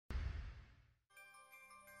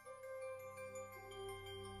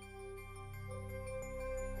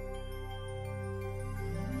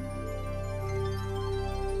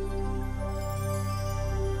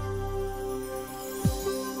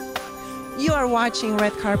are watching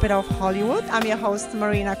Red Carpet of Hollywood. I'm your host,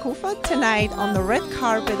 Marina Kufa. Tonight on the red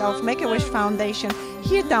carpet of Make-A-Wish Foundation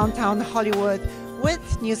here downtown Hollywood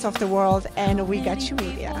with News of the World and We Got You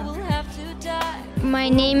Media. My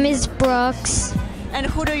name is Brooks. And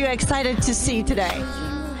who are you excited to see today?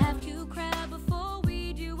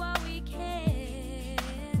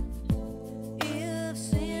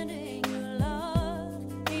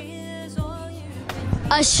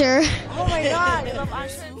 USHER. Oh my God, I love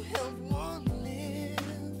USHER.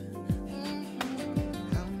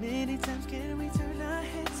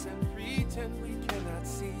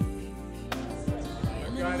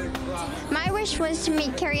 My wish was to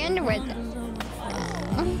meet Carrie Underwood.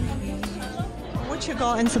 What's your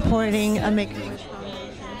goal in supporting a Make-A-Wish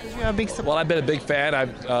Foundation? Because you're a big supporter. Well, I've been a big fan.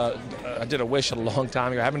 I did a wish a long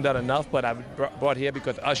time ago. I haven't done enough, but I've brought here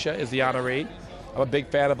because USHER is the honoree. I'm a big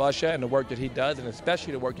fan of USHER and the work that he does, and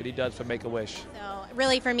especially the work that he does for Make-A-Wish. So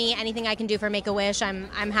really, for me, anything I can do for Make-A-Wish, I'm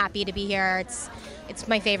happy to be here. It's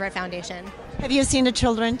my favorite foundation. Have you seen the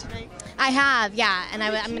children tonight? I have, yeah, and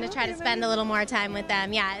I'm going to try to spend a little more time with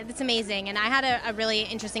them. Yeah, it's amazing, and I had a really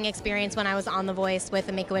interesting experience when I was on The Voice with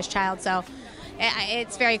a Make-A-Wish child, so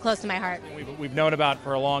it's very close to my heart. We've known about it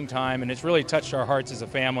for a long time, and it's really touched our hearts as a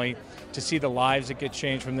family to see the lives that get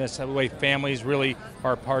changed from this, the way families really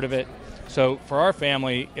are a part of it. So for our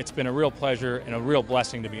family, it's been a real pleasure and a real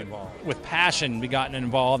blessing to be involved. With passion, we've gotten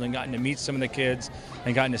involved and gotten to meet some of the kids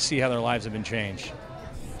and gotten to see how their lives have been changed.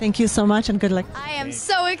 Thank you so much and good luck. I am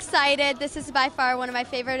so excited. This is by far one of my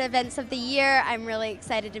favorite events of the year. I'm really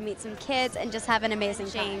excited to meet some kids and just have an amazing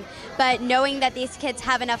time. But knowing that these kids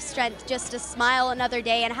have enough strength just to smile another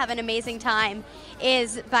day and have an amazing time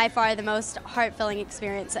is by far the most heart-filling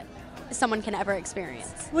experience that someone can ever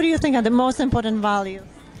experience. What do you think are the most important values?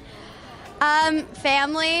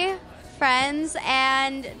 Family, friends,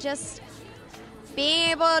 and just being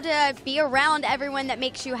able to be around everyone that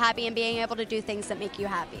makes you happy and being able to do things that make you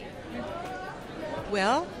happy.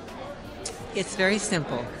 Well, it's very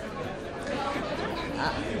simple.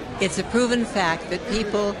 It's a proven fact that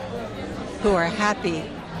people who are happy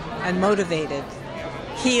and motivated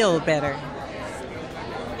heal better.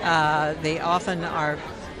 They often are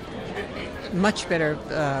much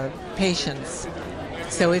better patients.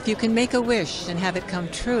 So if you can make a wish and have it come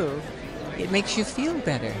true, it makes you feel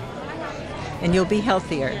better. And you'll be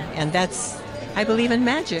healthier. And that's, I believe in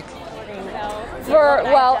magic.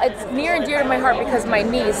 Well, it's near and dear to my heart because my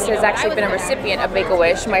niece has actually been a recipient of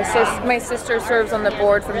Make-A-Wish. My sister serves on the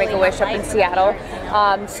board for Make-A-Wish up in Seattle.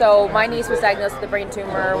 So my niece was diagnosed with a brain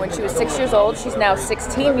tumor when she was 6 years old. She's now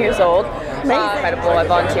 16 years old. Incredible. I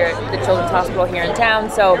volunteer at the Children's Hospital here in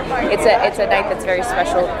town. So it's a night that's very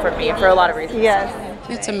special for me for a lot of reasons. Yes.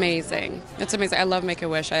 It's amazing. It's amazing. I love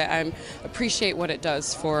Make-A-Wish. I appreciate what it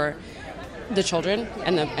does for the children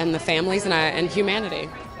and the families and humanity,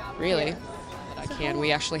 really.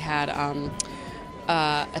 We actually had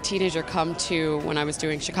a teenager come to when I was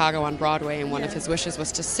doing Chicago on Broadway, and one of his wishes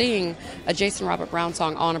was to sing a Jason Robert Brown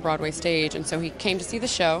song on a Broadway stage, and so he came to see the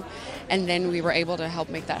show, and then we were able to help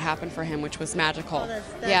make that happen for him, which was magical.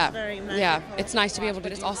 That's very magical. Yeah, it's nice to be able to,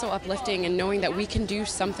 but it's also uplifting and knowing that we can do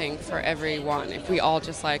something for everyone if we all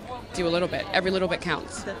just do a little bit. Every little bit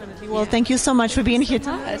counts. Definitely. Well, thank you so much for being here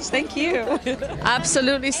tonight. Thank you.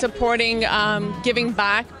 Absolutely supporting, giving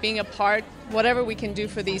back, being a part, whatever we can do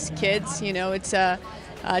for these kids. You know, it's to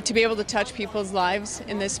be able to touch people's lives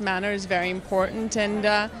in this manner is very important,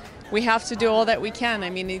 and we have to do all that we can. I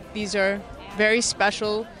mean, these are very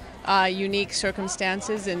special, unique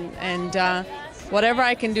circumstances, and whatever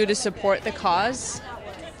I can do to support the cause,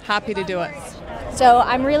 happy to do it. So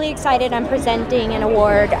I'm really excited. I'm presenting an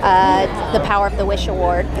award, the Power of the Wish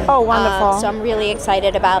Award. Oh, wonderful. So I'm really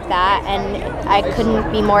excited about that, and I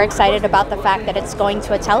couldn't be more excited about the fact that it's going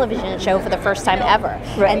to a television show for the first time ever.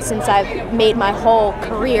 Right. And since I've made my whole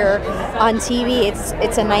career on TV,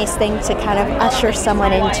 it's a nice thing to kind of usher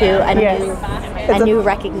someone into a new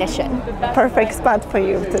recognition. Perfect spot for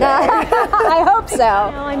you today. I hope so.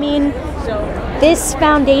 I mean, this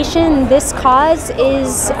foundation, this cause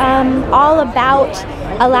is all about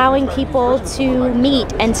allowing people to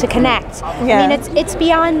meet and to connect. Yeah. I mean, it's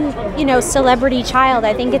beyond, celebrity child.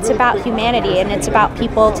 I think it's about humanity, and it's about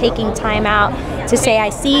people taking time out to say, I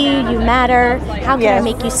see you, you matter, how can I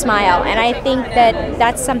make you smile? And I think that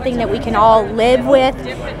that's something that we can all live with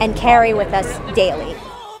and carry with us daily.